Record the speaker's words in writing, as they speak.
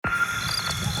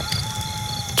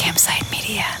Campsite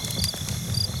Media.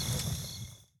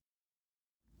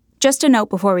 Just a note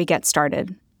before we get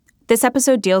started. This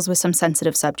episode deals with some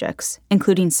sensitive subjects,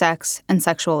 including sex and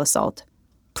sexual assault.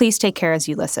 Please take care as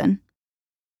you listen.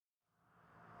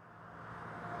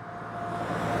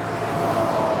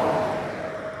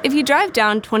 If you drive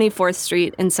down 24th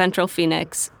Street in central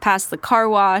Phoenix, past the car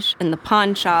wash and the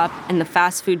pawn shop and the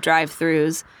fast food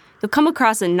drive-thrus, you'll come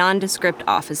across a nondescript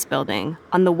office building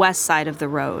on the west side of the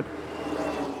road.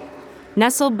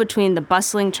 Nestled between the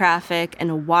bustling traffic and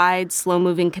a wide,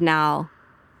 slow-moving canal,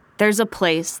 there's a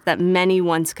place that many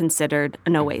once considered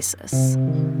an oasis.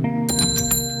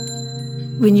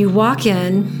 When you walk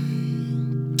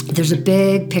in, there's a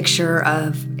big picture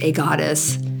of a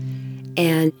goddess,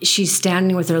 and she's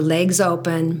standing with her legs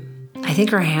open, I think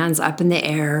her hands up in the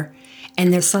air,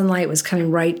 and the sunlight was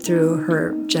coming right through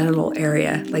her genital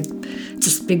area, like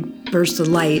just a big burst of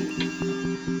light.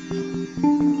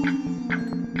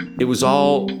 It was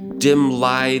all dim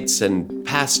lights and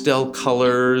pastel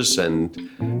colors and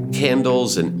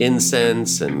candles and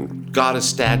incense and goddess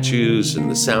statues and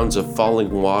the sounds of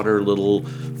falling water, little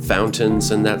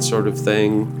fountains and that sort of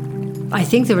thing. I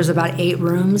think there was about 8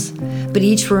 rooms, but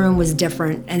each room was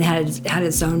different and had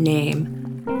its own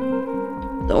name.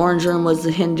 The orange room was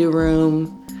the Hindu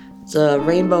room. The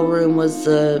rainbow room was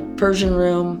the Persian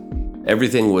room.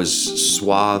 Everything was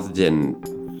swathed in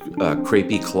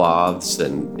crepey cloths,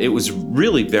 and it was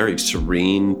really very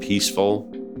serene,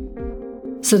 peaceful.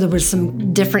 So there were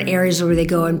some different areas where they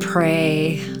go and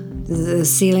pray. The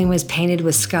ceiling was painted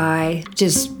with sky,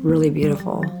 just really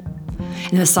beautiful.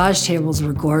 And the massage tables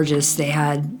were gorgeous. They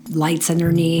had lights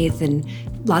underneath and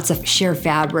lots of sheer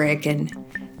fabric, and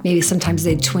maybe sometimes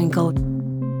they'd twinkle.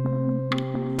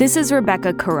 This is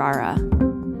Rebecca Carrara.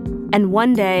 And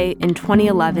one day in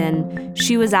 2011,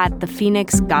 she was at the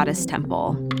Phoenix Goddess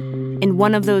Temple, in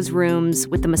one of those rooms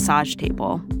with the massage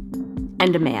table,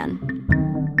 and a man.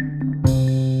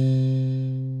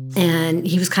 And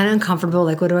he was kind of uncomfortable,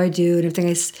 like, what do I do? And everything.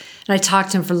 And I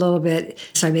talked to him for a little bit,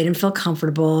 so I made him feel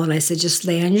comfortable. And I said, just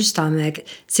lay on your stomach.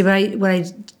 See, what I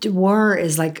wore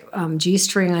is like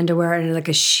G-string underwear and like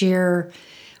a sheer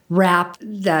wrap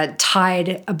that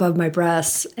tied above my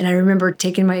breasts. And I remember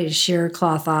taking my sheer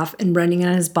cloth off and running it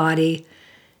on his body.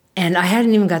 And I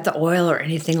hadn't even got the oil or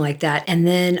anything like that. And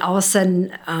then all of a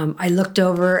sudden, I looked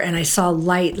over and I saw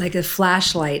light, like a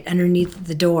flashlight underneath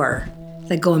the door,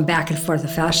 like going back and forth, a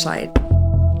flashlight.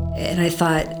 And I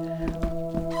thought,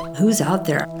 who's out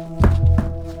there?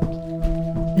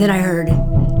 Then I heard,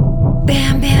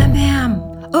 bam, bam,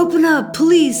 bam, open up,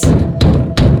 police.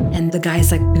 And the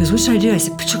guy's like, he goes, what should I do? I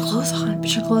said, put your clothes on,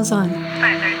 put your clothes on.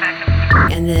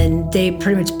 And then they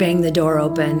pretty much banged the door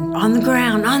open. On the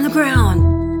ground, on the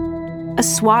ground. A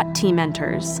SWAT team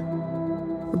enters.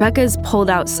 Rebecca is pulled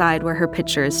outside where her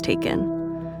picture is taken.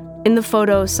 In the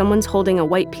photo, someone's holding a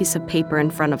white piece of paper in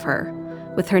front of her,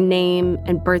 with her name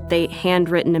and birth date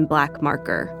handwritten in black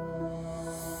marker.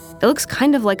 It looks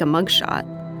kind of like a mugshot,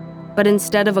 but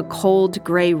instead of a cold,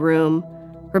 gray room,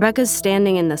 Rebecca's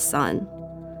standing in the sun,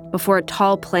 before a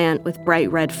tall plant with bright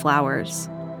red flowers.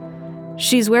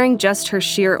 She's wearing just her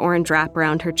sheer orange wrap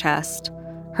around her chest,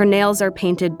 her nails are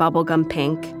painted bubblegum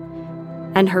pink,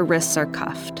 and her wrists are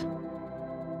cuffed.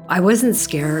 I wasn't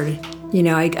scared. You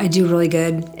know, I do really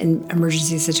good in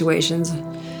emergency situations.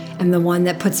 I'm the one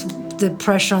that puts the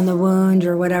pressure on the wound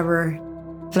or whatever.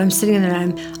 But I'm sitting there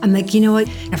and I'm like, you know what?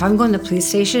 If I'm going to the police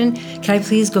station, can I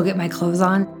please go get my clothes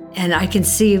on? And I can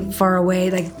see far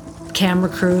away, like camera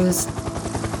crews.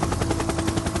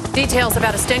 Details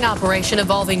about a sting operation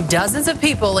involving dozens of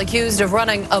people accused of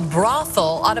running a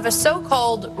brothel out of a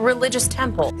so-called religious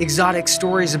temple. Exotic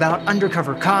stories about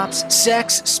undercover cops,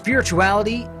 sex,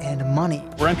 spirituality, and money.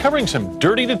 We're uncovering some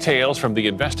dirty details from the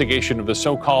investigation of the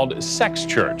so-called sex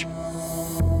church.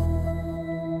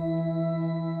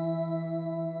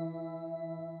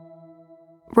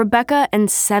 Rebecca and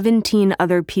 17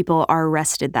 other people are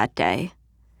arrested that day.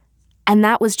 And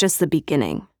that was just the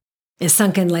beginning. It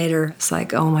sunk in later. It's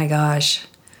like, oh my gosh,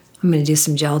 I'm going to do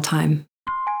some jail time.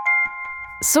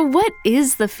 So what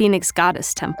is the Phoenix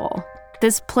Goddess Temple?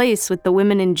 This place with the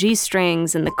women in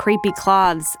G-strings and the crepey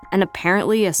cloths and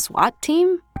apparently a SWAT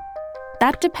team?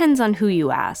 That depends on who you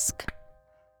ask.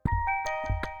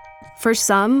 For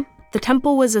some, the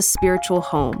temple was a spiritual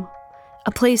home,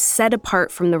 a place set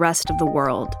apart from the rest of the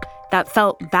world that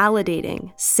felt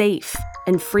validating, safe,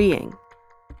 and freeing.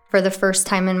 For the first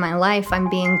time in my life, I'm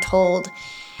being told,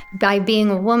 by being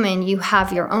a woman, you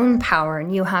have your own power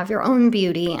and you have your own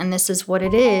beauty, and this is what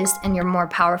it is, and you're more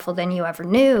powerful than you ever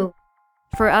knew.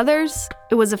 For others,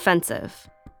 it was offensive.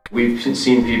 We've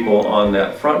seen people on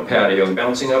that front patio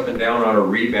bouncing up and down on a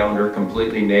rebounder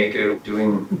completely naked,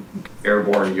 doing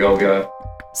airborne yoga.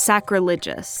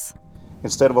 Sacrilegious.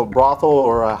 Instead of a brothel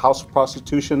or a house of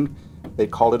prostitution, they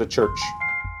called it a church.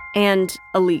 And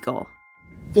illegal.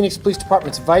 Phoenix Police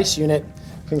Department's Vice Unit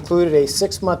concluded a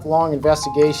 6-month-long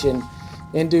investigation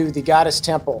into the Goddess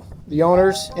Temple. The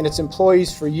owners and its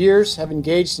employees for years have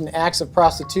engaged in acts of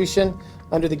prostitution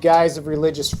under the guise of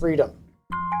religious freedom.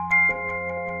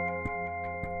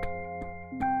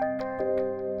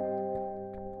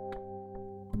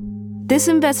 This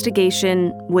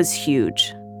investigation was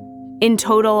huge. In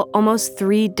total, almost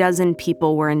 36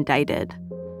 people were indicted.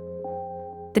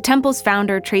 The temple's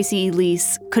founder, Tracy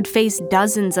Elise, could face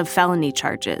dozens of felony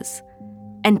charges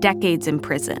and decades in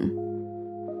prison.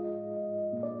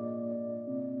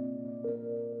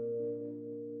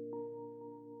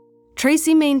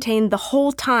 Tracy maintained the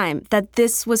whole time that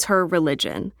this was her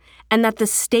religion and that the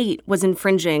state was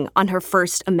infringing on her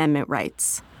First Amendment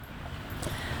rights.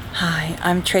 Hi,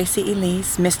 I'm Tracy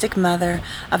Elise, Mystic Mother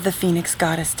of the Phoenix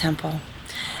Goddess Temple.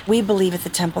 We believe at the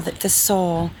temple that the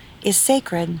soul is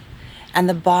sacred and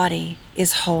the body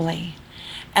is holy,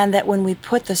 and that when we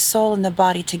put the soul and the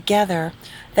body together,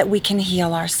 that we can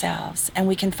heal ourselves and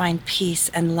we can find peace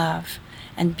and love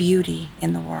and beauty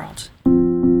in the world.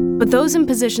 But those in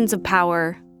positions of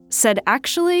power said,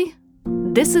 actually,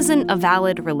 this isn't a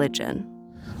valid religion.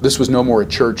 This was no more a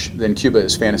church than Cuba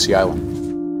is Fantasy Island.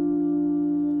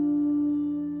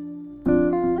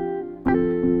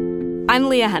 I'm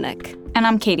Leah Hennick. And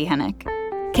I'm Katie Hennick.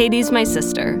 Katie's my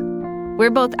sister. We're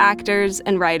both actors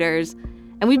and writers,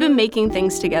 and we've been making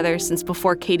things together since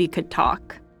before Katie could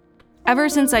talk. Ever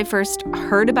since I first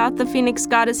heard about the Phoenix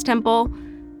Goddess Temple,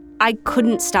 I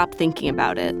couldn't stop thinking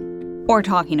about it. Or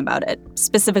talking about it,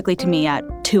 specifically to me at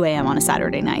 2 a.m. on a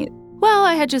Saturday night. Well,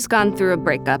 I had just gone through a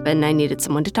breakup and I needed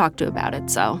someone to talk to about it,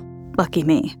 so. Lucky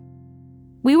me.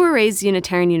 We were raised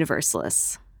Unitarian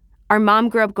Universalists. Our mom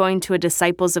grew up going to a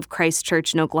Disciples of Christ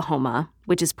church in Oklahoma,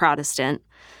 which is Protestant,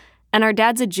 and our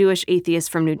dad's a Jewish atheist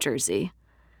from New Jersey.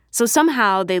 So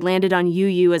somehow they landed on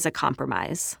UU as a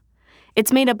compromise.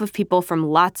 It's made up of people from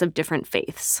lots of different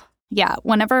faiths. Yeah,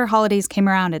 whenever holidays came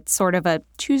around, it's sort of a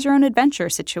choose-your-own-adventure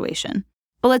situation.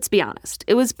 But let's be honest,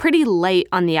 it was pretty light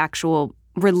on the actual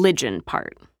religion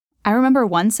part. I remember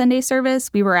one Sunday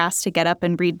service, we were asked to get up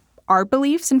and read our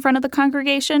beliefs in front of the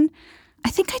congregation. I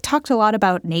think I talked a lot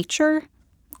about nature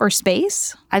or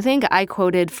space. I think I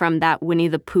quoted from that Winnie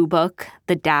the Pooh book,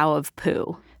 The Tao of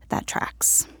Pooh. That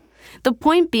tracks. The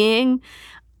point being,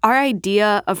 our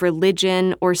idea of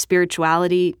religion or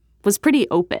spirituality was pretty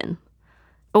open.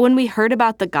 But when we heard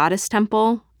about the Goddess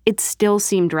Temple, it still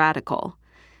seemed radical.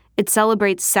 It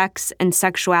celebrates sex and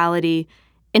sexuality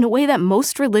in a way that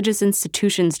most religious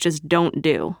institutions just don't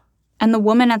do. And the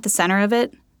woman at the center of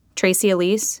it, Tracy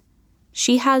Elise,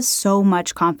 she has so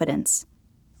much confidence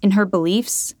in her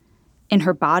beliefs, in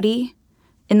her body,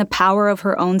 in the power of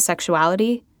her own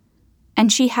sexuality, and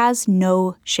she has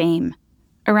no shame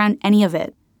around any of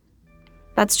it.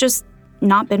 That's just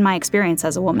not been my experience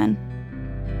as a woman.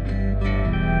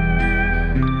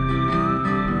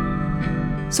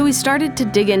 So we started to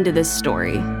dig into this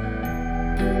story.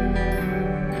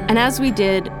 And as we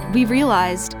did, we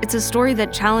realized it's a story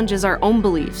that challenges our own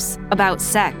beliefs about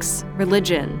sex,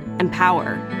 religion, and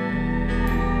power.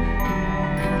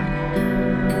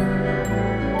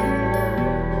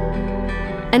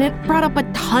 And it brought up a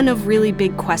ton of really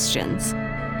big questions.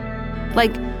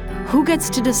 Like, who gets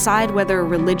to decide whether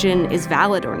religion is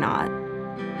valid or not?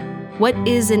 What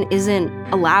is and isn't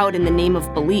allowed in the name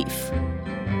of belief?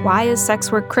 Why is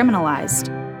sex work criminalized?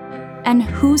 And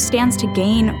who stands to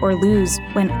gain or lose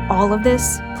when all of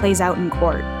this plays out in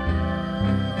court?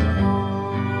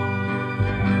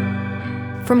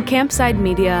 From Campside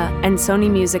Media and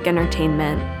Sony Music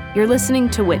Entertainment, you're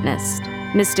listening to Witnessed,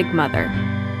 Mystic Mother.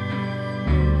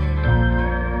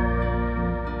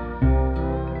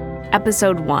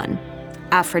 Episode 1,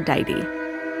 Aphrodite.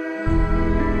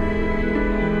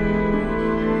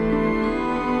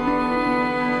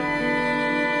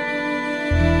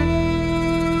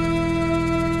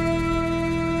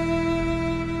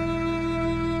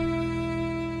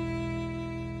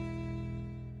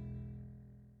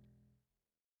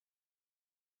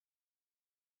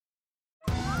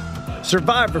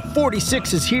 Survivor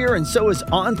 46 is here, and so is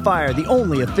On Fire, the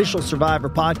only official Survivor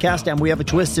podcast, and we have a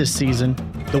twist this season.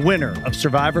 The winner of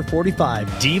Survivor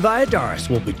 45, Dee Valladares,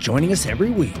 will be joining us every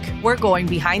week. We're going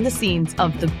behind the scenes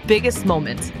of the biggest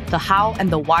moments, the how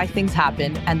and the why things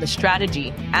happen, and the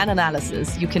strategy and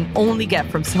analysis you can only get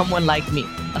from someone like me,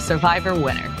 a Survivor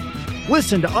winner.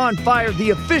 Listen to On Fire, the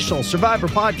official Survivor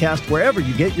podcast, wherever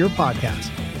you get your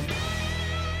podcasts.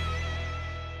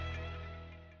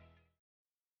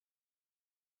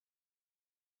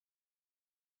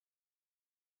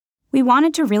 We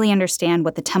wanted to really understand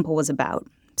what the temple was about,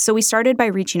 so we started by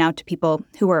reaching out to people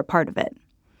who were a part of it.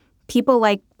 People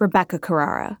like Rebecca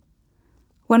Carrara.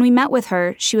 When we met with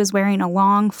her, she was wearing a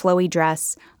long, flowy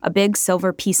dress, a big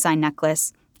silver peace sign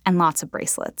necklace, and lots of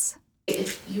bracelets.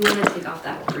 If you want to take off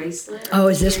that bracelet. Oh,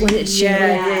 is this one? It's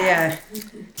Yeah.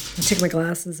 I'll take my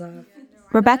glasses off.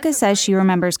 Rebecca says she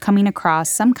remembers coming across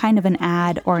some kind of an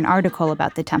ad or an article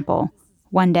about the temple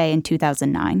one day in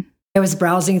 2009. I was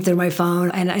browsing through my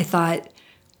phone and I thought,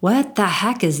 what the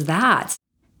heck is that?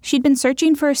 She'd been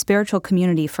searching for a spiritual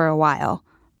community for a while,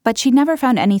 but she'd never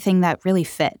found anything that really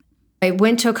fit. I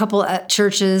went to a couple of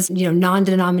churches,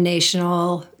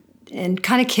 non-denominational, and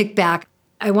kind of kicked back.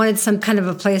 I wanted some kind of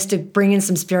a place to bring in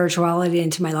some spirituality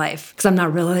into my life, because I'm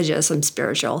not religious, I'm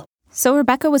spiritual. So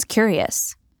Rebecca was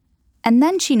curious. And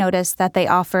then she noticed that they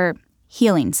offer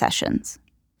healing sessions.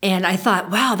 And I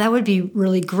thought, wow, that would be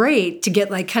really great to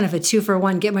get like kind of a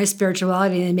 2-for-1, get my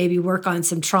spirituality and maybe work on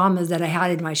some traumas that I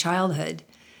had in my childhood.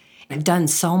 I've done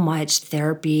so much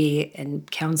therapy and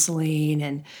counseling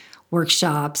and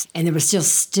workshops, and there was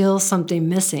still something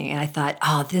missing. And I thought,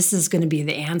 oh, this is going to be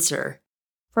the answer.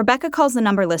 Rebecca calls the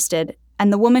number listed,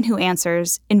 and the woman who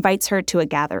answers invites her to a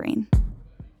gathering.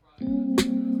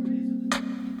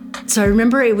 So I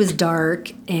remember it was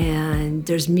dark, and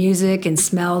there's music and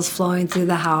smells flowing through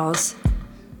the house.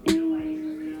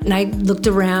 And I looked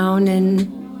around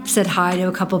and said hi to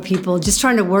a couple people, just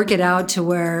trying to work it out to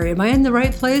where, am I in the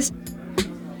right place?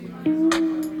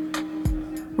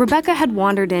 Rebecca had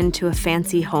wandered into a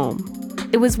fancy home.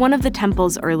 It was one of the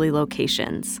temple's early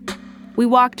locations. We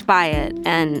walked by it,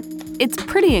 and it's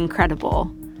pretty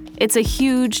incredible. It's a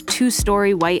huge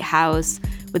 2-story white house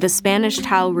with a Spanish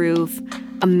tile roof,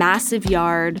 a massive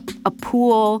yard, a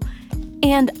pool,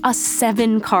 and a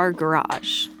 7-car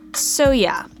garage. So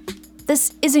yeah,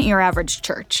 this isn't your average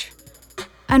church.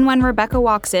 And when Rebecca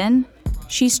walks in,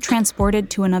 she's transported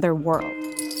to another world.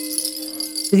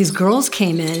 These girls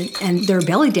came in, and they're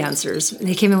belly dancers. And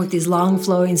they came in with these long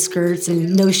flowing skirts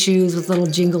and no shoes with little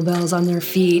jingle bells on their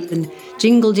feet, and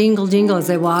jingle, jingle, jingle as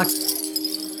they walked.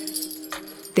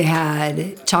 They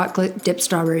had chocolate dipped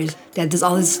strawberries. They had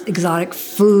all this exotic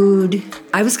food.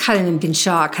 I was kind of in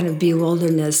shock, kind of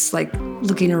bewilderness, like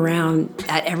looking around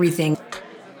at everything.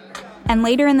 And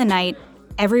later in the night,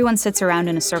 everyone sits around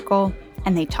in a circle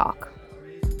and they talk.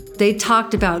 They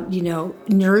talked about,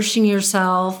 nourishing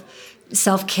yourself,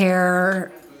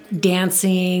 self-care,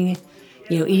 dancing,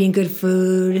 eating good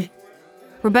food.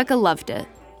 Rebecca loved it.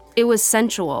 It was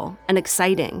sensual and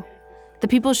exciting. The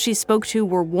people she spoke to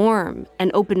were warm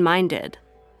and open-minded.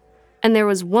 And there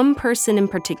was one person in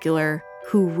particular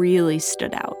who really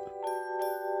stood out.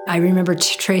 I remember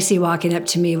Tracy walking up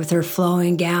to me with her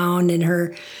flowing gown and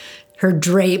her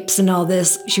drapes and all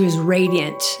this. She was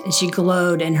radiant and she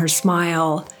glowed in her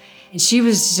smile. And she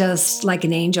was just like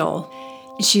an angel.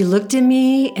 She looked at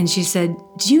me and she said,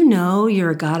 "Do you know you're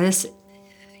a goddess?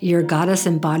 You're a goddess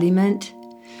embodiment?"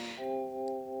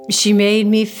 She made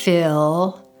me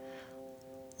feel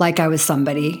like I was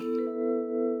somebody.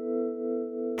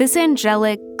 This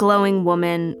angelic, glowing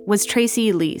woman was Tracy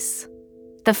Elise,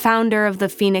 the founder of the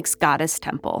Phoenix Goddess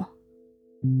Temple.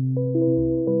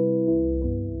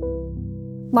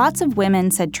 Lots of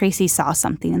women said Tracy saw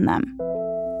something in them,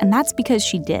 and that's because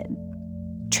she did.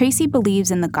 Tracy believes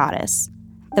in the goddess,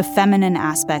 the feminine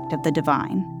aspect of the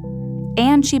divine,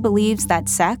 and she believes that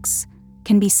sex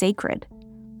can be sacred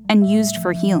and used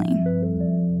for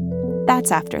healing.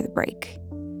 That's after the break.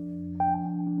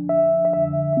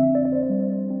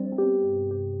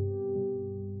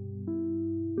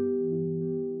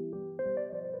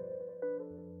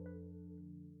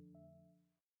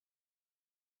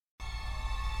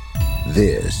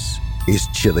 This is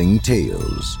Chilling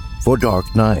Tales for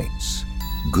Dark Nights.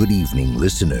 Good evening,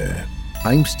 listener.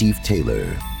 I'm Steve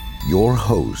Taylor, your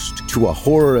host to a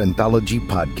horror anthology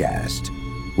podcast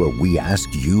where we ask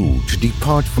you to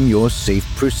depart from your safe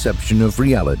perception of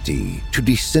reality to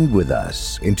descend with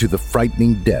us into the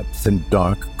frightening depths and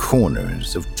dark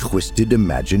corners of twisted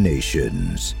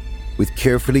imaginations. With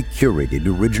carefully curated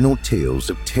original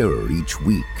tales of terror each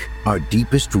week, our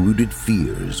deepest rooted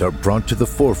fears are brought to the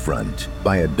forefront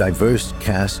by a diverse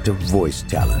cast of voice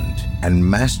talent and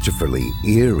masterfully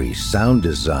eerie sound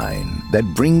design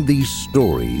that bring these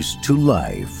stories to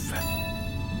life.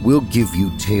 We'll give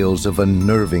you tales of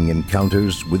unnerving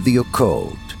encounters with the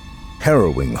occult,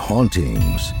 harrowing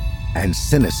hauntings, and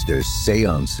sinister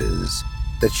seances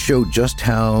that show just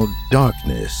how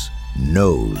darkness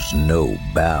knows no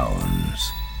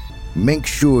bounds. Make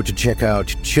sure to check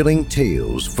out Chilling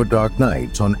Tales for Dark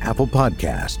Nights on Apple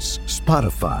Podcasts,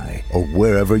 Spotify, or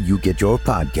wherever you get your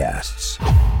podcasts.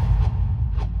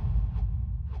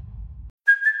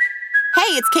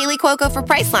 Hey, it's Kaylee Cuoco for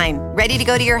Priceline. Ready to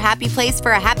go to your happy place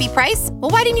for a happy price?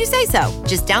 Well, why didn't you say so?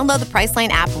 Just download the Priceline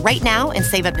app right now and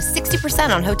save up to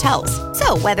 60% on hotels.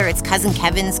 So whether it's Cousin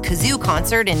Kevin's Kazoo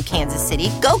Concert in Kansas City,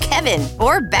 go Kevin,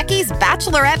 or Becky's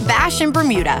Bachelorette Bash in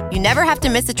Bermuda, you never have to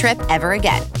miss a trip ever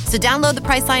again. So download the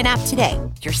Priceline app today.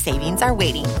 Your savings are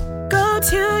waiting. Go to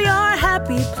your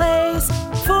happy place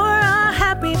for a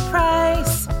happy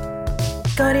price.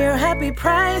 Go to your happy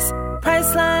price,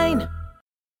 Priceline.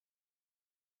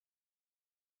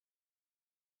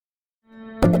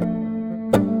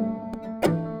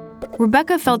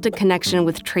 Rebecca felt a connection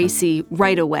with Tracy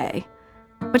right away,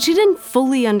 but she didn't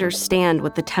fully understand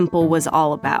what the temple was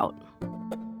all about.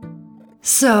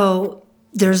 So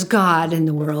there's God in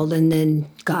the world and then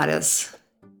goddess.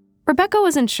 Rebecca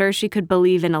wasn't sure she could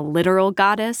believe in a literal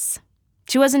goddess.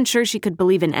 She wasn't sure she could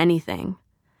believe in anything.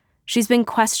 She's been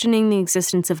questioning the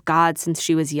existence of God since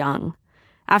she was young,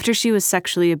 after she was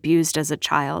sexually abused as a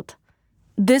child.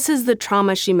 This is the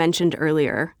trauma she mentioned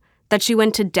earlier, that she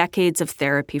went to decades of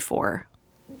therapy for.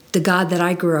 The God that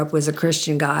I grew up was a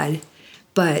Christian God,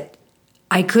 but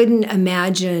I couldn't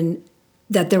imagine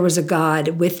that there was a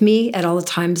God with me at all the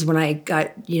times when I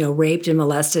got, raped and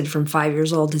molested from 5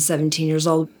 years old to 17 years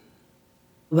old.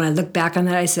 When I look back on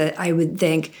that, I would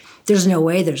think, there's no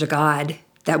way there's a God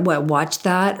that watched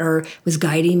that or was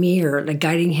guiding me or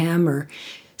guiding him.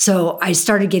 So I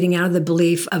started getting out of the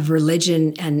belief of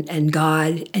religion and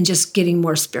God and just getting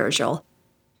more spiritual.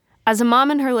 As a mom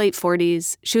in her late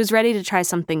 40s, she was ready to try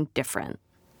something different.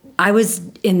 I was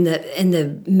in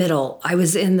the middle. I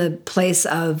was in the place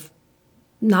of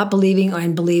not believing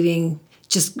and believing,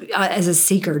 just as a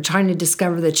seeker, trying to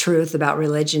discover the truth about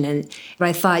religion. But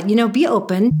I thought, be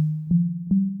open.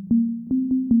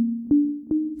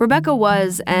 Rebecca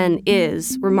was and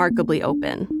is remarkably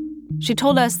open. She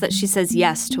told us that she says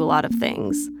yes to a lot of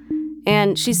things,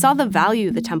 and she saw the value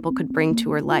the temple could bring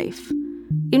to her life,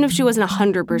 even if she wasn't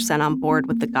 100% on board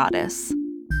with the goddess.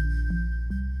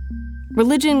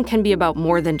 Religion can be about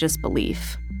more than just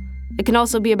belief. It can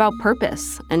also be about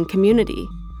purpose and community.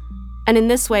 And in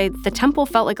this way, the temple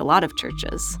felt like a lot of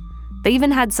churches. They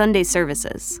even had Sunday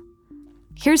services.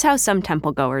 Here's how some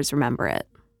temple goers remember it.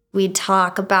 We'd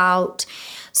talk about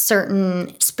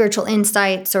certain spiritual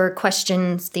insights or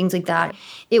questions, things like that.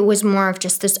 It was more of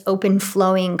just this open,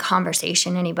 flowing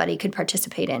conversation anybody could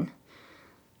participate in.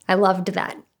 I loved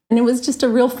that. And it was just a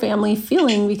real family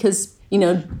feeling because,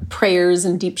 prayers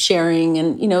and deep sharing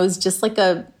and, it was just like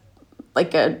a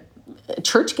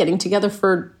church getting together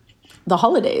for the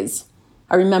holidays.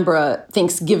 I remember a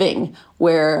Thanksgiving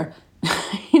where,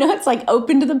 it's like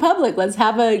open to the public. Let's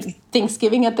have a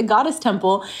Thanksgiving at the Goddess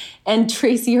Temple. And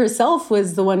Tracy herself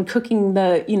was the one cooking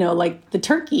the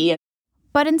turkey.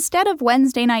 But instead of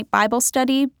Wednesday night Bible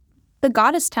study, the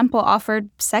Goddess Temple offered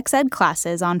sex ed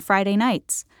classes on Friday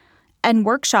nights and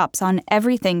workshops on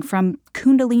everything from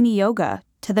Kundalini yoga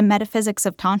to the metaphysics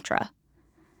of Tantra.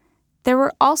 There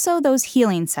were also those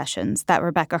healing sessions that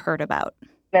Rebecca heard about.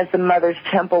 As the Mother's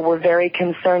Temple, we're very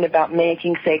concerned about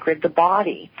making sacred the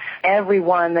body.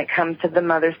 Everyone that comes to the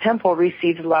Mother's Temple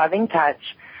receives loving touch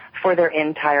for their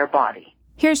entire body.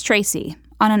 Here's Tracy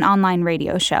on an online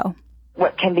radio show.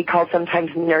 What can be called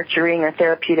sometimes nurturing or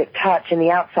therapeutic touch in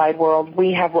the outside world,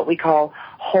 we have what we call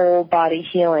whole body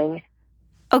healing.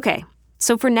 Okay,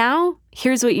 so for now,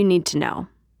 here's what you need to know.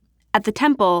 At the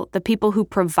temple, the people who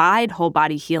provide whole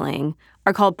body healing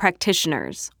are called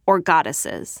practitioners or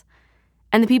goddesses.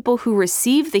 And the people who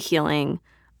receive the healing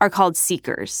are called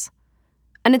seekers.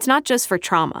 And it's not just for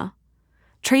trauma.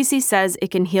 Tracy says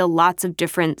it can heal lots of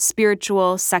different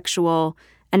spiritual, sexual,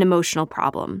 and emotional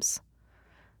problems.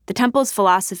 The temple's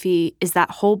philosophy is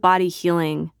that whole body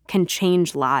healing can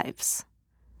change lives.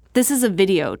 This is a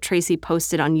video Tracy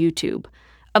posted on YouTube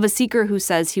of a seeker who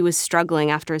says he was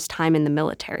struggling after his time in the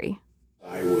military.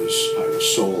 I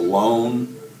was so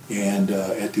alone, and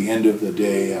at the end of the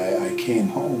day, I came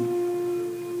home.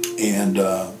 And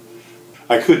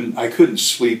I couldn't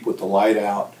sleep with the light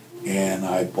out, and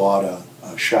I bought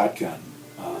a shotgun,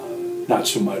 not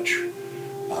so much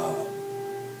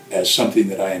as something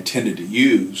that I intended to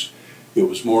use. It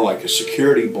was more like a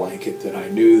security blanket that I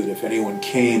knew that if anyone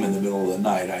came in the middle of the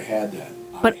night, I had that.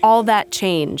 But all that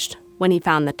changed when he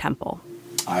found the temple.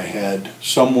 I had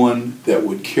someone that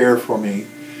would care for me.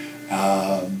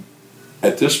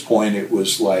 At this point, it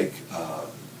was like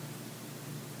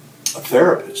a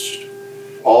therapist.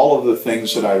 all of the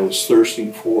things that I was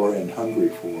thirsting for and hungry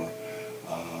for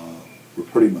were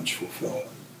pretty much fulfilled.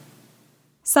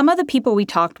 Some of the people we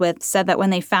talked with said that when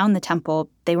they found the temple,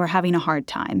 they were having a hard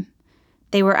time.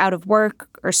 They were out of work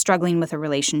or struggling with a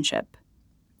relationship.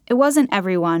 It wasn't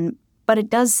everyone, but it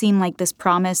does seem like this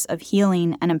promise of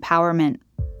healing and empowerment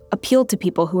appealed to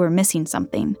people who were missing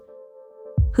something,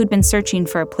 who'd been searching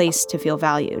for a place to feel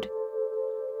valued.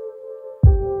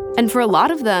 And for a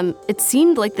lot of them, it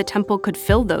seemed like the temple could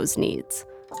fill those needs,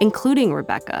 including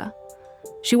Rebecca.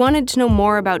 She wanted to know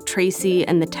more about Tracy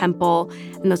and the temple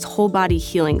and those whole body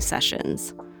healing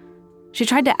sessions. She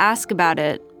tried to ask about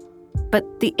it,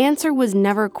 but the answer was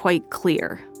never quite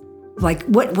clear. Like,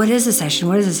 what is a session?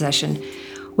 What is a session?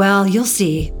 Well, you'll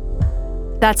see.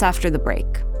 That's after the break.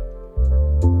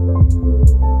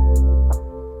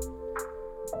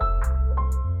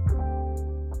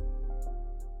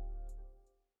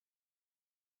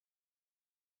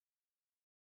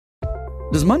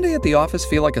 Does Monday at the office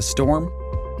feel like a storm?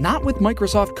 Not with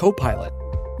Microsoft Copilot.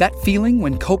 That feeling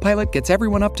when Copilot gets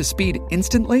everyone up to speed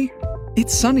instantly?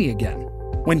 It's sunny again.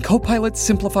 When Copilot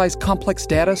simplifies complex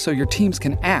data so your teams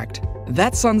can act,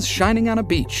 that sun's shining on a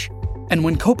beach. And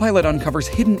when Copilot uncovers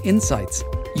hidden insights,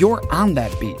 you're on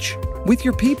that beach with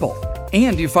your people,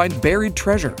 and you find buried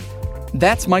treasure.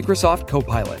 That's Microsoft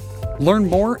Copilot. Learn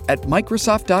more at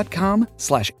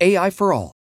Microsoft.com/AI for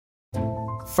all.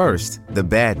 First, the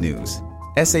bad news.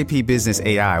 SAP Business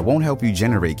AI won't help you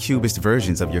generate cubist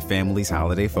versions of your family's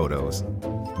holiday photos.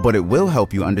 But it will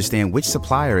help you understand which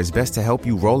supplier is best to help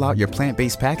you roll out your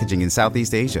plant-based packaging in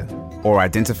Southeast Asia, or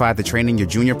identify the training your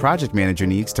junior project manager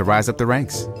needs to rise up the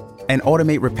ranks, and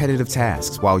automate repetitive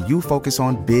tasks while you focus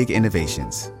on big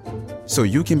innovations, so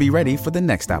you can be ready for the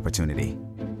next opportunity.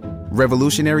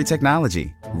 Revolutionary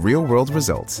technology, real-world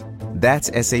results. That's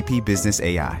SAP Business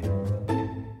AI.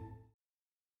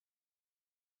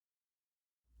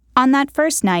 On that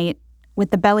first night,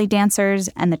 with the belly dancers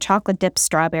and the chocolate-dipped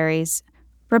strawberries,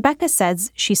 Rebecca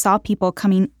says she saw people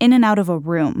coming in and out of a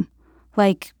room,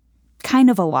 like, kind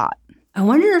of a lot. I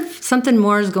wonder if something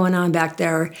more is going on back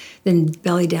there than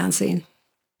belly dancing.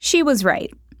 She was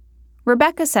right.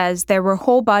 Rebecca says there were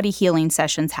whole body healing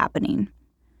sessions happening.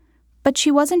 But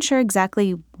she wasn't sure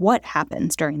exactly what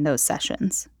happens during those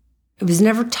sessions. It was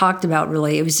never talked about,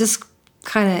 really. It was just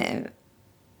kind of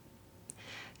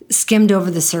skimmed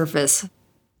over the surface.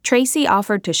 Tracy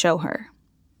offered to show her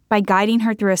by guiding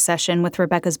her through a session with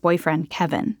Rebecca's boyfriend,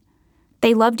 Kevin.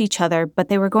 They loved each other, but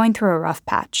they were going through a rough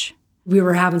patch. We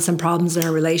were having some problems in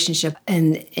our relationship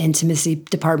and intimacy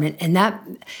department. And that,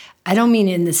 I don't mean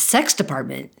in the sex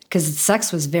department, because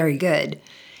sex was very good.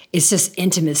 It's just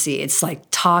intimacy. It's like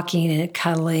talking and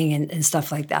cuddling and stuff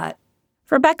like that.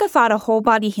 Rebecca thought a whole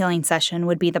body healing session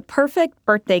would be the perfect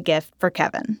birthday gift for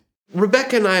Kevin.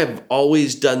 Rebecca and I have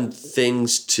always done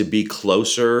things to be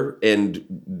closer and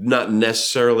not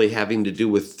necessarily having to do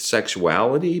with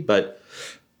sexuality, but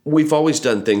we've always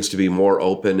done things to be more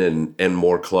open and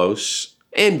more close.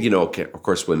 And, of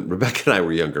course, when Rebecca and I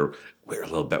were younger, we were a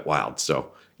little bit wild,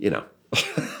 so,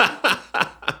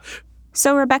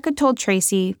 So Rebecca told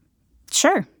Tracy,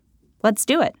 sure, let's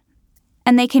do it.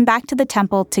 And they came back to the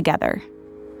temple together.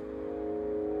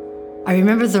 I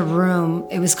remember the room.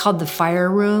 It was called the fire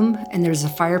room, and there was a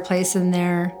fireplace in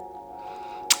there.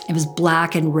 It was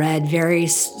black and red, very,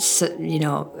 exotic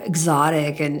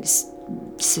and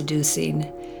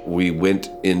seducing. We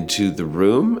went into the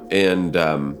room,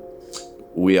 and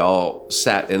we all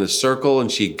sat in a circle,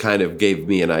 and she kind of gave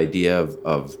me an idea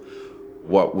of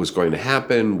what was going to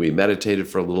happen. We meditated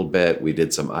for a little bit. We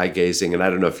did some eye gazing, and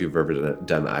I don't know if you've ever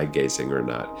done eye gazing or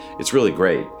not. It's really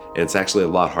great, and it's actually a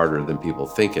lot harder than people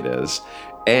think it is,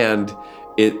 and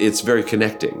it's very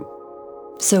connecting.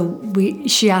 So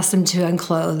she asked him to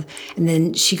unclothe, and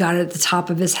then she got at the top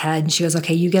of his head, and she goes,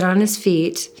 okay, you get on his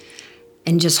feet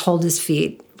and just hold his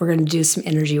feet. We're going to do some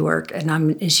energy work.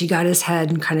 And she got his head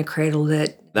and kind of cradled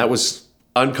it. That was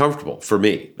uncomfortable for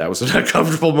me. That was an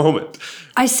uncomfortable moment.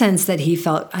 I sensed that he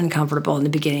felt uncomfortable in the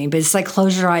beginning, but it's like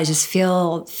close your eyes, just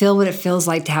feel what it feels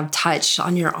like to have touch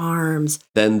on your arms.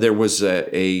 Then there was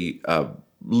a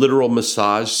literal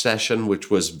massage session,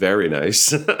 which was very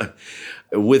nice.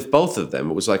 With both of them,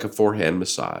 it was like a forehand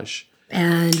massage.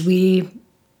 And we,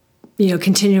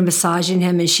 continued massaging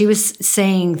him, and she was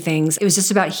saying things. It was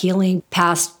just about healing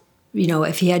past,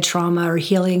 if he had trauma or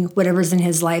healing whatever's in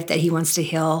his life that he wants to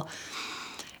heal.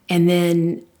 And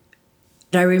then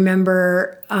I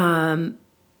remember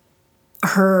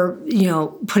her,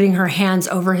 putting her hands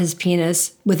over his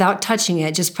penis without touching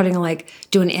it, just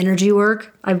doing energy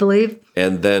work, I believe.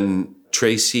 And then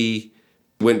Tracy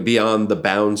went beyond the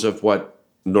bounds of what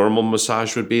normal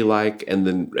massage would be like,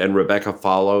 and Rebecca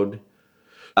followed.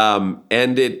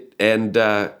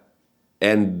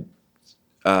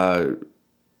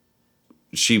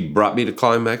 She brought me to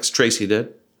Climax, Tracy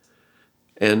did,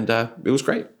 and it was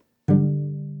great.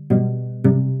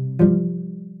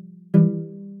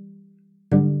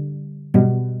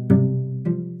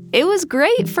 It was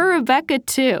great for Rebecca,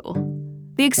 too.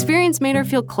 The experience made her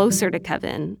feel closer to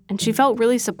Kevin, and she felt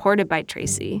really supported by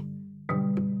Tracy.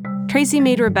 Tracy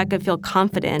made Rebecca feel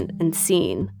confident and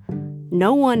seen.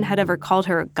 No one had ever called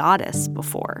her a goddess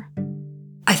before.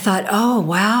 I thought, oh,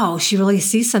 wow, she really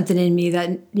sees something in me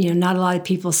that, not a lot of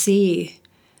people see.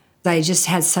 I just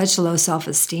had such low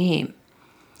self-esteem.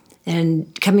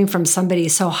 And coming from somebody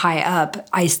so high up,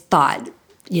 I thought,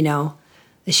 that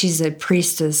she's a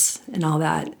priestess and all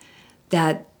that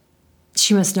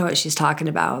she must know what she's talking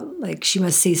about. Like, she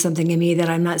must see something in me that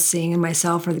I'm not seeing in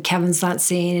myself, or that Kevin's not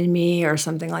seeing in me, or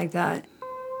something like that.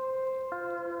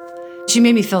 She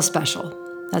made me feel special.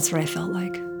 That's what I felt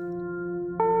like.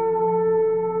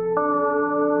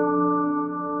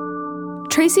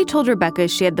 Tracy told Rebecca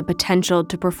she had the potential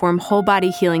to perform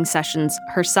whole-body healing sessions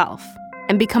herself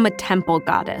and become a temple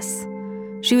goddess.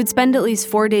 She would spend at least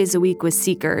 4 days a week with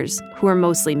seekers, who are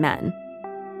mostly men.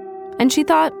 And she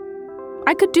thought,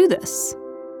 I could do this.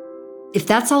 If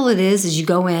that's all it is you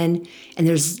go in and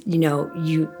there's,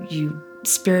 you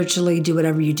spiritually do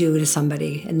whatever you do to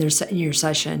somebody in your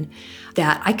session,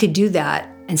 that I could do that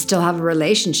and still have a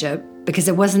relationship, because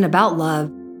it wasn't about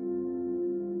love.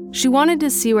 She wanted to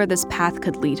see where this path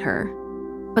could lead her.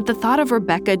 But the thought of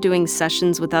Rebecca doing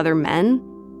sessions with other men,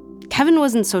 Kevin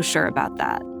wasn't so sure about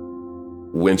that.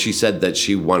 When she said that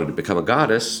she wanted to become a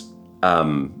goddess,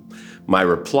 my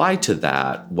reply to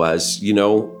that was,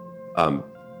 you're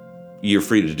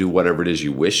free to do whatever it is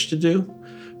you wish to do,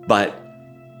 but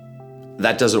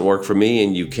that doesn't work for me,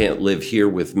 and you can't live here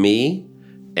with me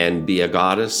and be a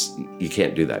goddess. You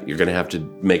can't do that. You're going to have to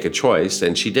make a choice,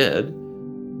 and she did.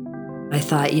 I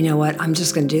thought, you know what, I'm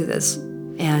just going to do this.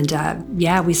 And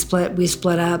we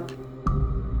split up.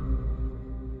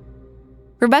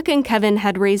 Rebecca and Kevin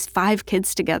had raised 5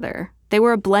 kids together. They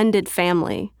were a blended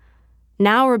family.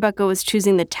 Now Rebecca was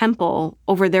choosing the temple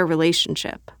over their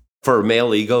relationship. For a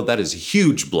male ego, that is a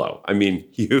huge blow. I mean,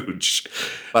 huge.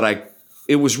 But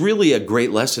it was really a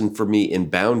great lesson for me in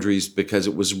boundaries, because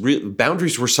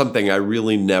boundaries were something I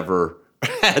really never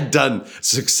had done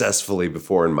successfully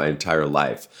before in my entire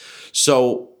life.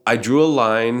 So I drew a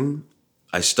line.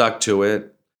 I stuck to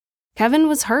it. Kevin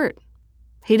was hurt.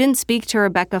 He didn't speak to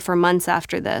Rebecca for months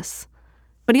after this.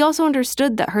 But he also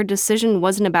understood that her decision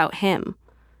wasn't about him.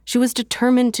 She was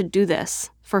determined to do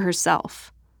this for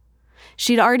herself.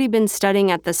 She'd already been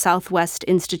studying at the Southwest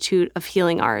Institute of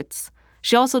Healing Arts.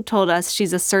 She also told us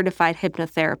she's a certified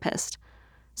hypnotherapist.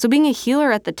 So being a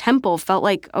healer at the temple felt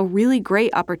like a really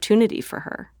great opportunity for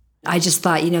her. I just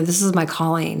thought, this is my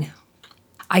calling.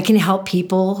 I can help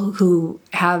people who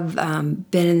have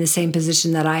been in the same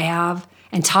position that I have,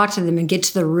 and talk to them and get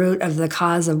to the root of the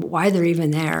cause of why they're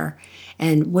even there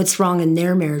and what's wrong in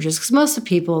their marriages. Because most of the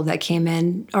people that came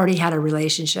in already had a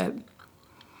relationship.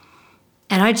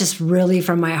 And I just really,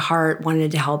 from my heart,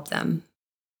 wanted to help them.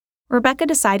 Rebecca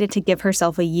decided to give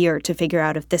herself a year to figure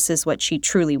out if this is what she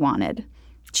truly wanted.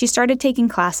 She started taking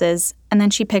classes, and then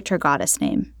she picked her goddess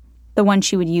name, the one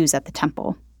she would use at the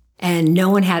temple. And no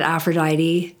one had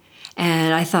Aphrodite.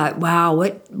 And I thought, wow,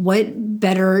 what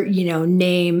better,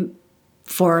 name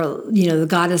for, the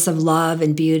goddess of love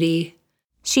and beauty.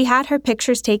 She had her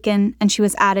pictures taken, and she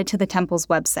was added to the temple's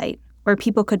website, where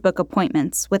people could book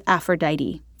appointments with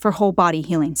Aphrodite for whole body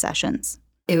healing sessions.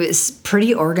 It was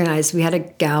pretty organized. We had a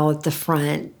gal at the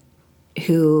front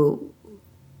who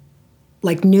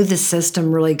knew the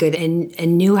system really good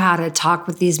and knew how to talk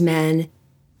with these men.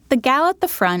 The gal at the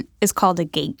front is called a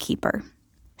gatekeeper.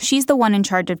 She's the one in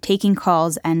charge of taking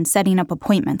calls and setting up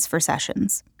appointments for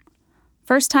sessions.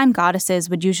 First-time goddesses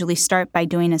would usually start by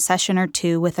doing a session or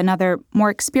two with another, more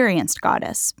experienced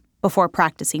goddess before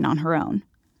practicing on her own.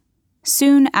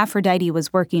 Soon, Aphrodite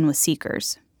was working with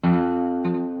seekers.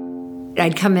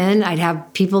 I'd come in, I'd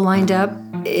have people lined up.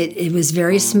 It was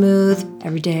very smooth.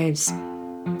 Every day it was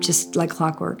just like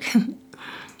clockwork.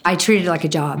 I treated it like a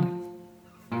job,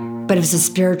 but it was a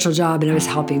spiritual job, and I was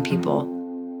helping people.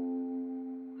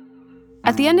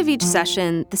 At the end of each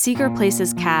session, the seeker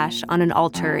places cash on an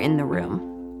altar in the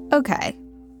room. Okay,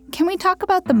 can we talk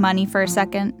about the money for a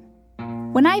second?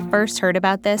 When I first heard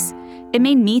about this, it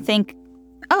made me think,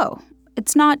 oh,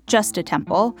 it's not just a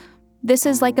temple. This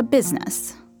is like a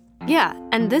business. Yeah,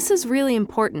 and this is really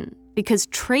important because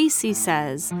Tracy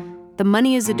says the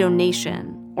money is a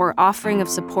donation or offering of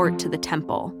support to the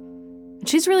temple.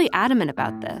 She's really adamant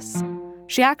about this.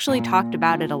 She actually talked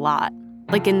about it a lot,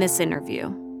 like in this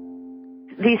interview.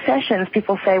 These sessions,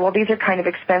 people say, well, these are kind of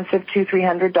expensive,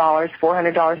 $200, $300,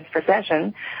 $400 per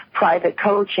session. Private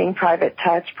coaching, private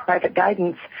touch, private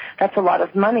guidance, that's a lot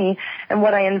of money. And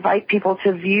what I invite people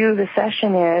to view the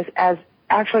session is as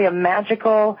actually a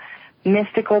magical,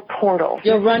 mystical portal.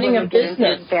 You're running a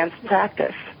business. Advanced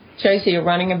practice. Tracy, you're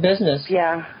running a business.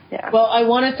 Yeah. Well, I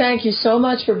want to thank you so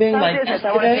much for being my guest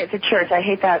today. It's a church. I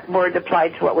hate that word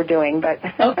applied to what we're doing, but...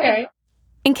 Okay.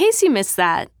 In case you missed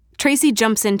that, Tracy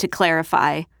jumps in to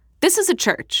clarify, this is a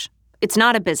church. It's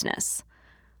not a business.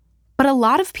 But a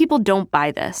lot of people don't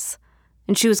buy this,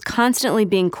 and she was constantly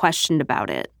being questioned about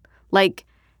it. Like,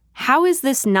 how is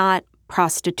this not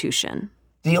prostitution?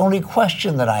 The only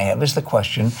question that I have is the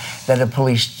question that a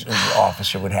police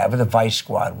officer would have, or the vice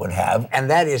squad would have,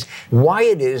 and that is why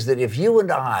it is that if you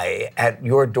and I at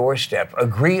your doorstep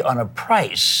agree on a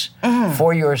price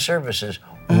for your services,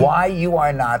 why you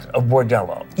are not a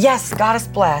bordello. Yes, Goddess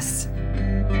bless.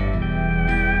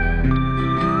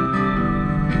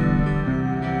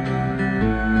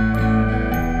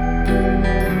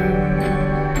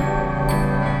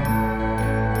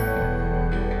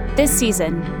 This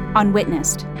season on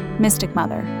Witnessed, Mystic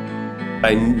Mother.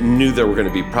 I knew there were going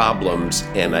to be problems,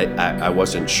 and I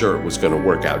wasn't sure it was going to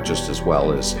work out just as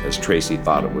well as Tracy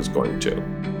thought it was going to.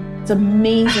 It's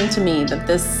amazing to me that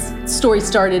this story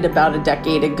started about a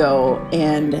decade ago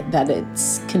and that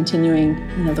it's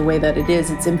continuing, the way that it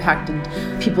is. It's impacted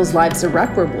people's lives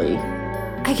irreparably.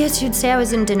 I guess you'd say I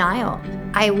was in denial.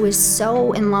 I was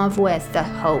so in love with the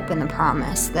hope and the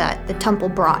promise that the temple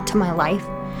brought to my life.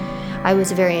 I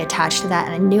was very attached to that,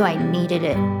 and I knew I needed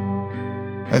it.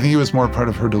 I think it was more part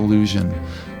of her delusion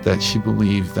that she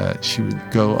believed that she would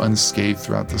go unscathed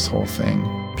throughout this whole thing.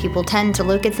 People tend to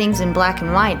look at things in black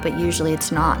and white, but usually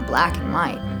it's not black and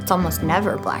white. It's almost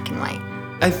never black and white.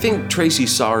 I think Tracy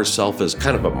saw herself as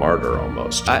kind of a martyr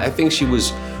almost. I think she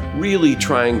was really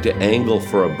trying to angle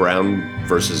for a Brown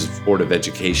versus Board of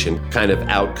Education kind of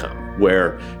outcome,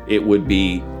 where it would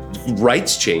be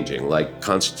rights changing, like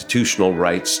constitutional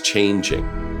rights changing.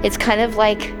 It's kind of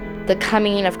like the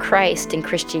coming of Christ in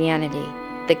Christianity.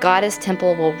 The Goddess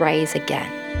Temple will rise again.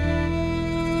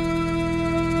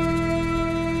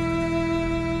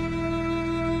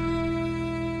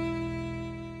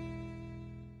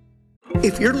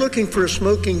 If you're looking for a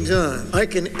smoking gun, I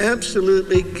can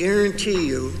absolutely guarantee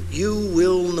you, you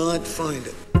will not find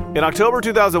it. In October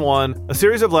 2001, a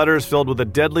series of letters filled with a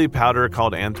deadly powder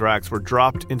called anthrax were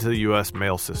dropped into the U.S.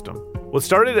 mail system. What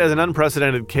started as an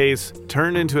unprecedented case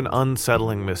turned into an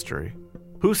unsettling mystery.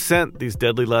 Who sent these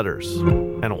deadly letters,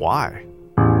 and why?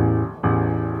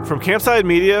 From Campside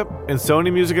Media and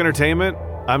Sony Music Entertainment,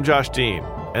 I'm Josh Dean,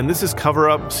 and this is Cover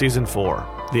Up Season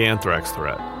 4, The Anthrax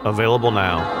Threat, available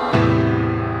now.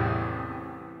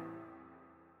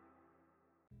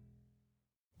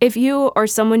 If you or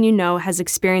someone you know has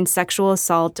experienced sexual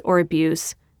assault or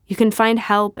abuse, you can find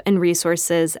help and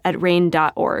resources at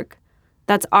RAINN.org.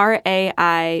 That's RAINN.org.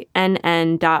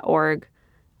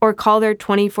 Or call their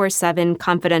 24/7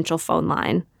 confidential phone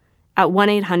line at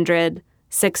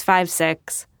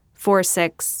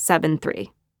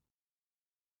 1-800-656-4673.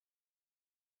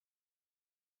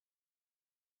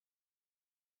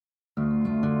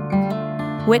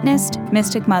 Witnessed,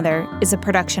 Mystic Mother is a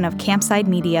production of Campside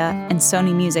Media and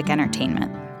Sony Music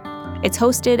Entertainment. It's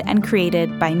hosted and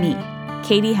created by me,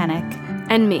 Katie Hennick,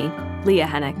 and me, Leah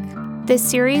Hennick. This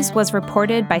series was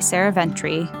reported by Sarah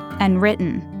Ventry and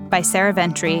written by Sarah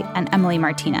Ventry and Emily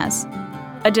Martinez.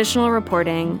 Additional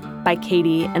reporting by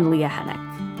Katie and Leah Hennick.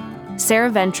 Sarah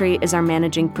Ventry is our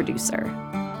managing producer.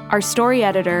 Our story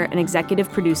editor and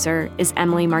executive producer is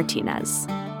Emily Martinez.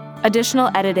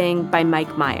 Additional editing by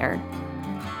Mike Meyer.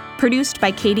 Produced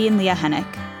by Katie and Leah Hennick.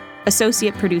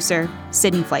 Associate producer,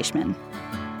 Sydney Fleischman.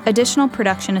 Additional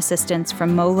production assistance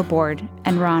from Mo Laborde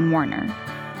and Ron Warner.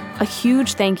 A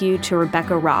huge thank you to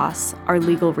Rebecca Ross, our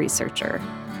legal researcher.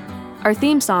 Our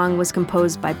theme song was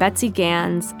composed by Betsy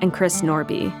Gans and Chris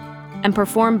Norby, and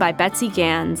performed by Betsy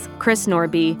Gans, Chris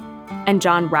Norby, and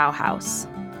John Rauhaus.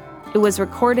 It was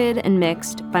recorded and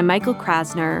mixed by Michael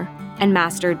Krasner and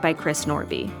mastered by Chris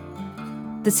Norby.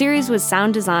 The series was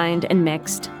sound designed and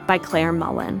mixed by Claire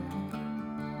Mullen.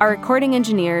 Our recording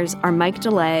engineers are Mike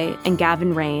DeLay and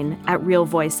Gavin Rain at Real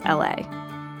Voice LA.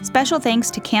 Special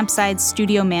thanks to Campside's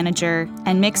studio manager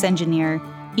and mix engineer,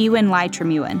 Ewan Lai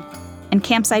Tremuan, and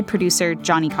Campside producer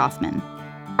Johnny Kaufman.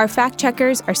 Our fact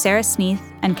checkers are Sarah Sneath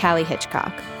and Callie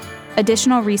Hitchcock.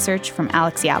 Additional research from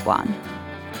Alex Yablon.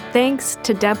 Thanks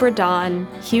to Deborah Dawn,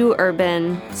 Hugh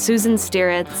Urban, Susan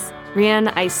Stieritz,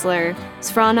 Rianne Eisler,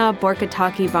 Svrana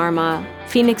Borkataki Varma,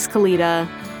 Phoenix Kalita,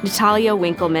 Natalia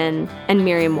Winkleman, and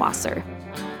Miriam Wasser.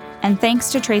 And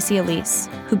thanks to Tracy Elise,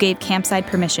 who gave Campside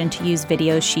permission to use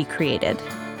videos she created.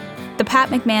 The Pat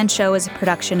McMahon Show is a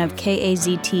production of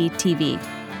KAZT TV.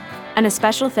 And a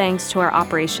special thanks to our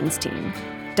operations team,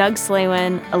 Doug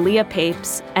Slaywin, Aaliyah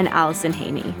Papes, and Allison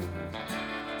Haney.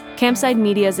 Campside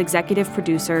Media's executive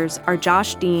producers are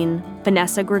Josh Dean,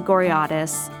 Vanessa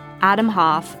Gregoriadis, Adam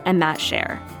Hoff, and Matt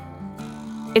Scher.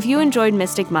 If you enjoyed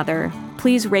Mystic Mother,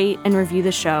 please rate and review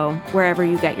the show wherever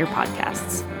you get your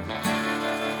podcasts.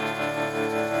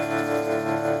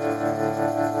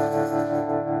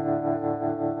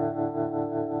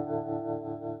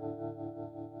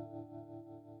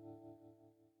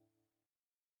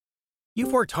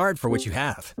 You've worked hard for what you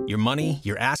have. Your money,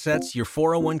 your assets, your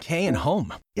 401k, and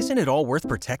home. Isn't it all worth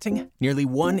protecting? Nearly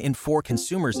 1 in 4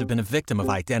 consumers have been a victim of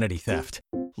identity theft.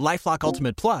 LifeLock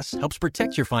Ultimate Plus helps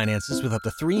protect your finances with up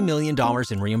to $3 million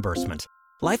in reimbursement.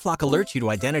 LifeLock alerts you to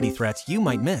identity threats you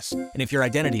might miss. And if your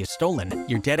identity is stolen,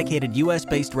 your dedicated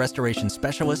U.S.-based restoration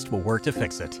specialist will work to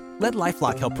fix it. Let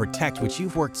LifeLock help protect what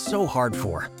you've worked so hard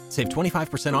for. Save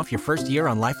 25% off your first year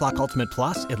on LifeLock Ultimate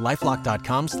Plus at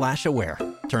LifeLock.com/aware.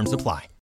 Terms apply.